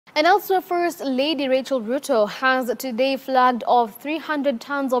And elsewhere, First Lady Rachel Ruto has today flagged off 300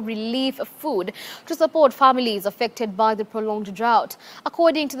 tons of relief food to support families affected by the prolonged drought.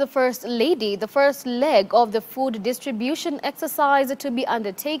 According to the First Lady, the first leg of the food distribution exercise to be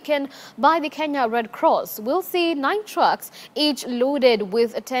undertaken by the Kenya Red Cross will see 9 trucks, each loaded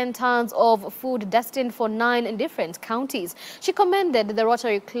with 10 tons of food destined for 9 different counties. She commended the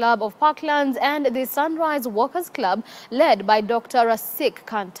Rotary Club of Parklands and the Sunrise Workers Club, led by Dr. Rasik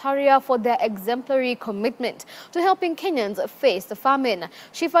Kantaria, for their exemplary commitment to helping Kenyans face the famine.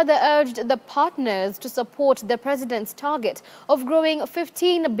 She further urged the partners to support the president's target of growing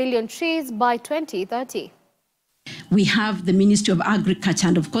 15 billion trees by 2030. We have the Ministry of Agriculture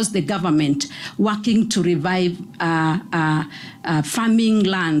and, of course, the government working to revive farming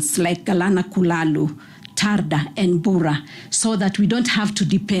lands like Galana Kulalu, Tarda and Bura, so that we don't have to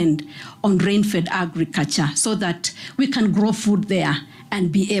depend on rain-fed agriculture, so that we can grow food there and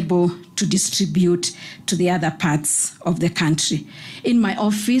be able to distribute to the other parts of the country. In my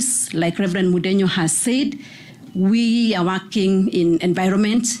office, like Reverend Mudenyo has said, we are working in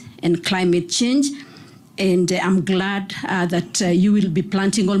environment and climate change, and I'm glad that you will be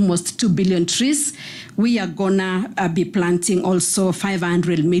planting almost 2 billion trees. We are gonna be planting also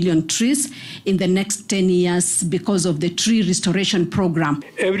 500 million trees in the next 10 years because of the tree restoration program.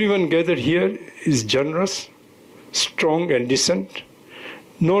 Everyone gathered here is generous, strong and decent,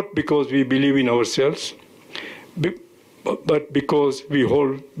 not because we believe in ourselves, but because we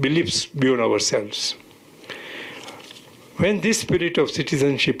hold beliefs beyond ourselves. When this spirit of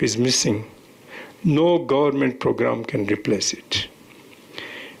citizenship is missing, no government program can replace it.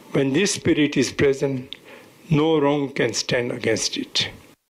 When this spirit is present, no wrong can stand against it.